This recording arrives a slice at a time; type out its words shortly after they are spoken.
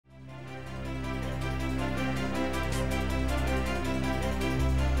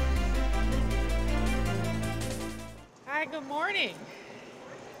Good morning.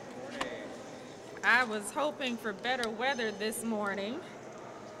 I was hoping for better weather this morning.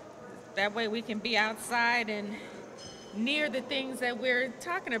 That way we can be outside and near the things that we're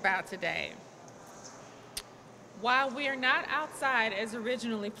talking about today. While we are not outside as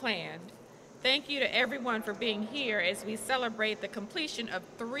originally planned, thank you to everyone for being here as we celebrate the completion of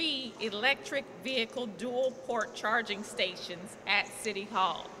 3 electric vehicle dual port charging stations at City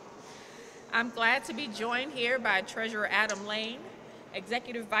Hall. I'm glad to be joined here by Treasurer Adam Layne,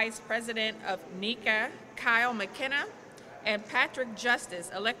 Executive Vice President of NECA, Kyle McKenna, and Patrick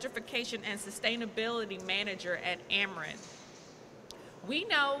Justice, Electrification and Sustainability Manager at Ameren. We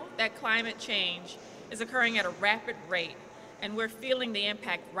know that climate change is occurring at a rapid rate, and we're feeling the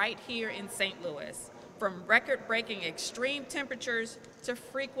impact right here in St. Louis, from record-breaking extreme temperatures to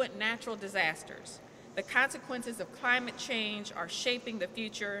frequent natural disasters. The consequences of climate change are shaping the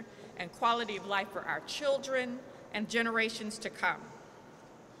future and quality of life for our children and generations to come.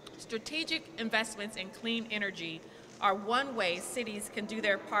 Strategic investments in clean energy are one way cities can do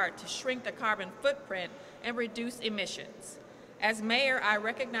their part to shrink the carbon footprint and reduce emissions. As mayor, I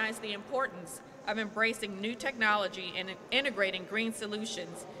recognize the importance of embracing new technology and integrating green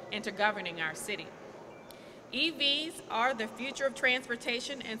solutions into governing our city. EVs are the future of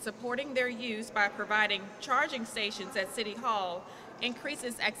transportation, and supporting their use by providing charging stations at City Hall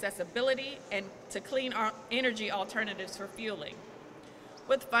increases accessibility and to clean energy alternatives for fueling.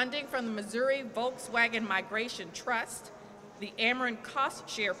 With funding from the Missouri Volkswagen Migration Trust, the Ameren Cost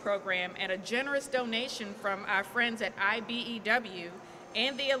Share Program, and a generous donation from our friends at IBEW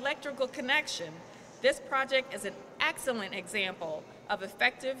and the Electrical Connection, this project is an excellent example of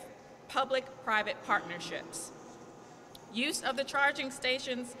effective public-private partnerships. Use of the charging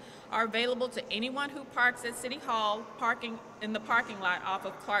stations are available to anyone who parks at City Hall, parking in the parking lot off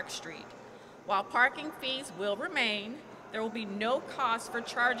of Clark Street. While parking fees will remain, there will be no cost for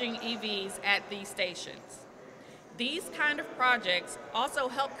charging EVs at these stations. These kind of projects also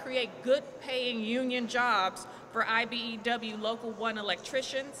help create good-paying union jobs for IBEW Local 1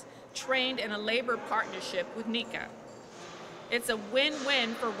 electricians trained in a labor partnership with NECA. It's a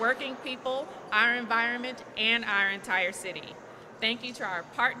win-win for working people, our environment, and our entire city. Thank you to our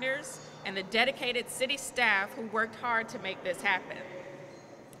partners and the dedicated city staff who worked hard to make this happen.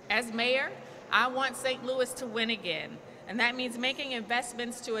 As mayor, I want St. Louis to win again, and that means making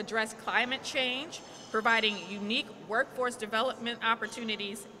investments to address climate change, providing unique workforce development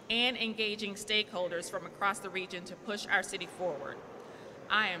opportunities, and engaging stakeholders from across the region to push our city forward.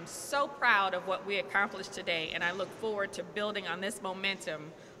 I am so proud of what we accomplished today, and I look forward to building on this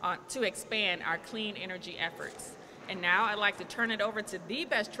momentum to expand our clean energy efforts. And now I'd like to turn it over to the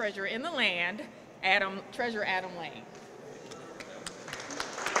best treasurer in the land, Treasurer Adam Layne.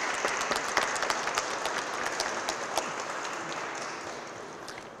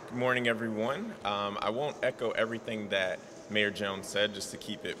 Good morning, everyone. I won't echo everything that Mayor Jones said, just to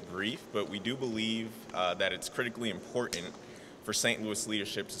keep it brief, but we do believe that it's critically important for St. Louis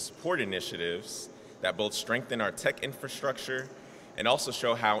leadership to support initiatives that both strengthen our tech infrastructure and also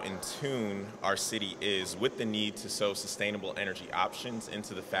show how in tune our city is with the need to sow sustainable energy options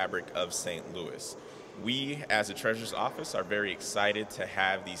into the fabric of St. Louis. We, as a Treasurer's Office, are very excited to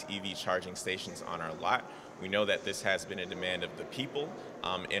have these EV charging stations on our lot. We know that this has been a demand of the people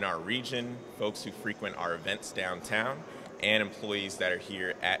in our region, folks who frequent our events downtown, and employees that are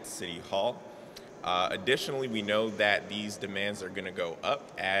here at City Hall. Additionally, we know that these demands are going to go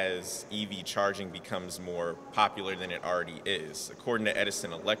up as EV charging becomes more popular than it already is. According to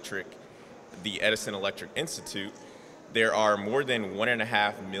Edison Electric, the Edison Electric Institute, there are more than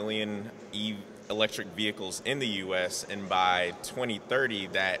 1.5 million electric vehicles in the U.S., and by 2030,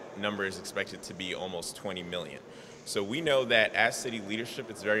 that number is expected to be almost 20 million. So we know that as city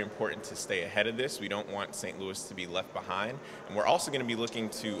leadership, it's very important to stay ahead of this. We don't want St. Louis to be left behind. And we're also going to be looking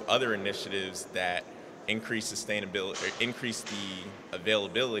to other initiatives that increase sustainability, or increase the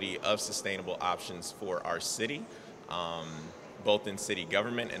availability of sustainable options for our city, both in city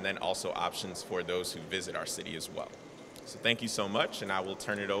government and then also options for those who visit our city as well. So thank you so much, and I will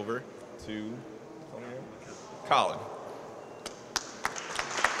turn it over to Colin.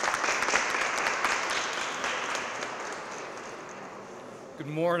 Good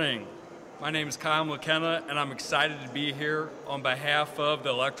morning. My name is Kyle McKenna, and I'm excited to be here on behalf of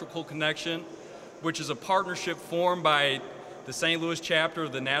the Electrical Connection, which is a partnership formed by the St. Louis chapter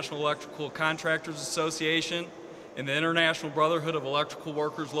of the National Electrical Contractors Association and the International Brotherhood of Electrical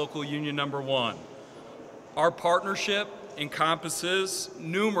Workers Local Union Number 1. Our partnership encompasses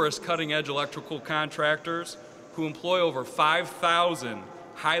numerous cutting-edge electrical contractors who employ over 5,000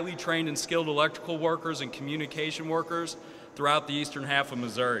 highly trained and skilled electrical workers and communication workers throughout the eastern half of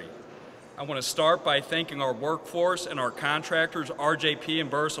Missouri. I want to start by thanking our workforce and our contractors, RJP and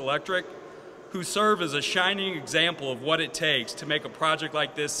Burris Electric, who serve as a shining example of what it takes to make a project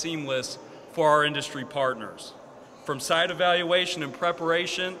like this seamless for our industry partners. From site evaluation and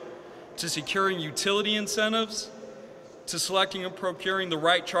preparation, to securing utility incentives, to selecting and procuring the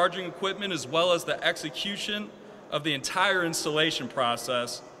right charging equipment, as well as the execution of the entire installation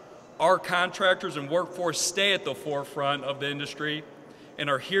process, our contractors and workforce stay at the forefront of the industry and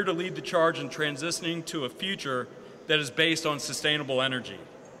are here to lead the charge in transitioning to a future that is based on sustainable energy.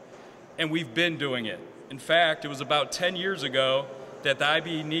 And we've been doing it. In fact, it was about 10 years ago that the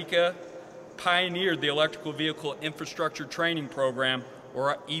IB-NECA pioneered the Electrical Vehicle Infrastructure Training Program,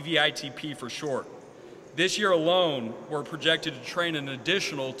 or EVITP for short. This year alone, we're projected to train an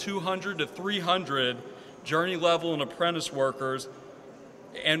additional 200 to 300 journey level and apprentice workers,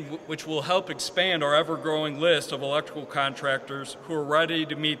 and which will help expand our ever-growing list of electrical contractors who are ready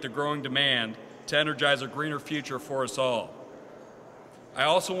to meet the growing demand to energize a greener future for us all. I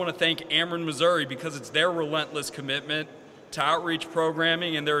also want to thank Ameren, Missouri, because it's their relentless commitment to outreach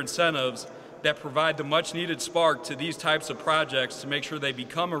programming and their incentives that provide the much-needed spark to these types of projects to make sure they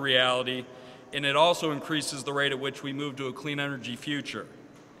become a reality, and it also increases the rate at which we move to a clean energy future.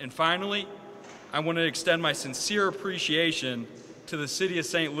 And finally, I want to extend my sincere appreciation to the City of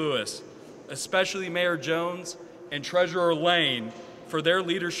St. Louis, especially Mayor Jones and Treasurer Layne, for their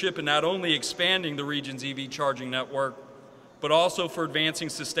leadership in not only expanding the region's EV charging network, but also for advancing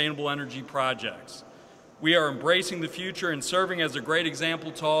sustainable energy projects. We are embracing the future and serving as a great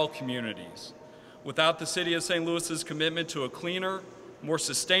example to all communities. Without the City of St. Louis's commitment to a cleaner, more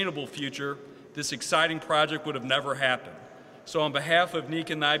sustainable future, this exciting project would have never happened. So on behalf of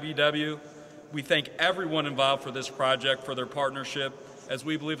NECA and IBW, we thank everyone involved for this project for their partnership, as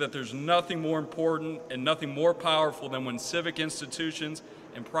we believe that there's nothing more important and nothing more powerful than when civic institutions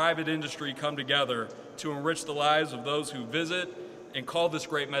and private industry come together to enrich the lives of those who visit and call this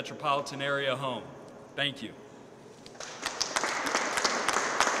great metropolitan area home. Thank you.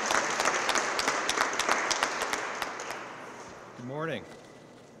 Good morning.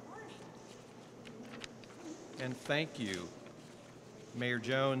 And thank you, Mayor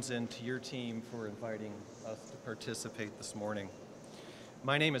Jones, and to your team for inviting us to participate this morning.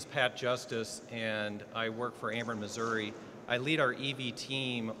 My name is Pat Justice, and I work for Ameren, Missouri. I lead our EV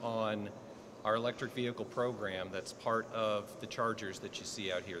team on our electric vehicle program that's part of the chargers that you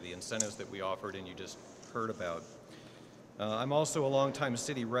see out here, the incentives that we offered and you just heard about. I'm also a longtime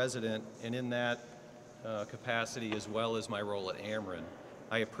city resident, and in that capacity, as well as my role at Ameren,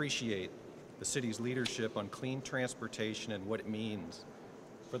 I appreciate the city's leadership on clean transportation and what it means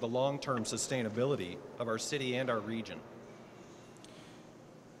for the long-term sustainability of our city and our region.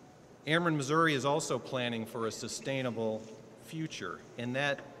 Ameren, Missouri is also planning for a sustainable future, and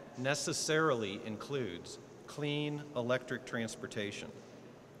that necessarily includes clean electric transportation.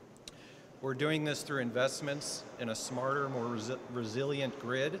 We're doing this through investments in a smarter, more resilient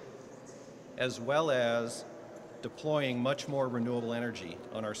grid, as well as deploying much more renewable energy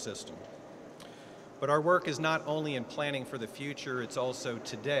on our system. But our work is not only in planning for the future, it's also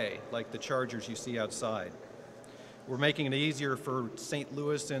today, like the chargers you see outside. We're making it easier for St.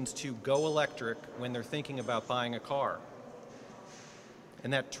 Louisans to go electric when they're thinking about buying a car.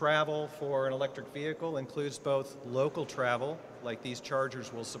 And that travel for an electric vehicle includes both local travel, like these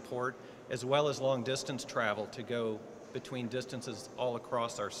chargers will support, as well as long distance travel to go between distances all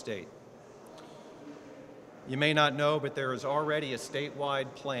across our state. You may not know, but there is already a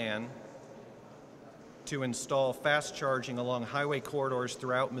statewide plan to install fast charging along highway corridors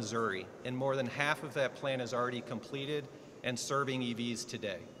throughout Missouri, and more than half of that plan is already completed and serving EVs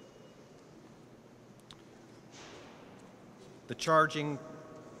today. The charging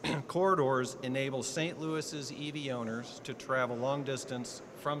corridors enable St. Louis's EV owners to travel long distance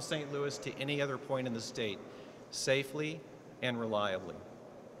from St. Louis to any other point in the state safely and reliably.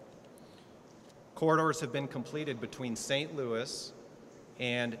 Corridors have been completed between St. Louis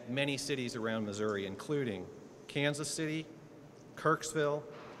and many cities around Missouri, including Kansas City, Kirksville,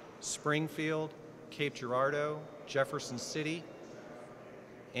 Springfield, Cape Girardeau, Jefferson City,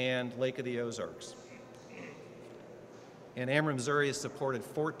 and Lake of the Ozarks. And Ameren, Missouri has supported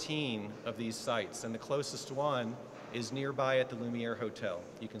 14 of these sites, and the closest one is nearby at the Lumiere Hotel.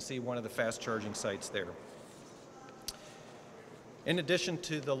 You can see one of the fast charging sites there. In addition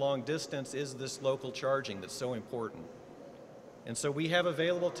to the long distance is this local charging that's so important. And so we have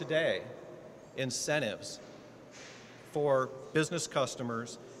available today incentives for business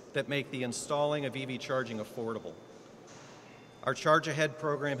customers that make the installing of EV charging affordable. Our Charge Ahead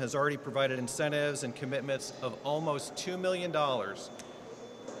program has already provided incentives and commitments of almost $2 million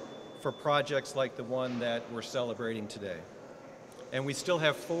for projects like the one that we're celebrating today. And we still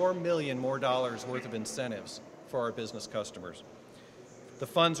have $4 million more worth of incentives for our business customers. The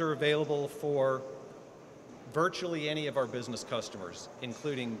funds are available for virtually any of our business customers,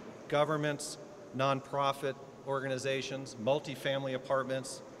 including governments, nonprofit organizations, multifamily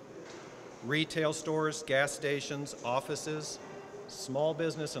apartments, retail stores, gas stations, offices, small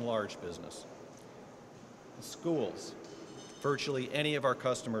business and large business, schools. Virtually any of our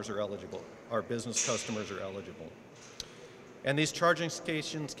customers are eligible. Our business customers are eligible. And these charging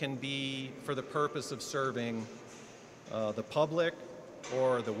stations can be for the purpose of serving the public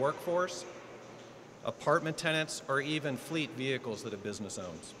or the workforce, apartment tenants, or even fleet vehicles that a business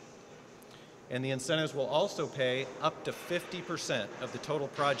owns. And the incentives will also pay up to 50% of the total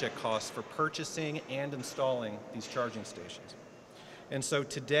project costs for purchasing and installing these charging stations. And so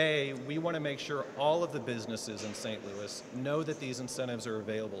today, we want to make sure all of the businesses in St. Louis know that these incentives are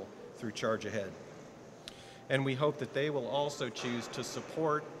available through Charge Ahead. And we hope that they will also choose to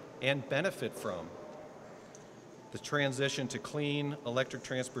support and benefit from the transition to clean electric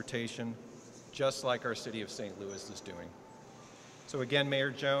transportation, just like our city of St. Louis is doing. So again,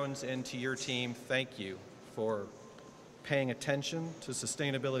 Mayor Jones, and to your team, thank you for paying attention to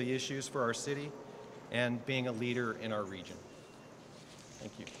sustainability issues for our city and being a leader in our region.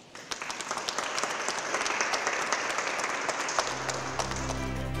 Thank you.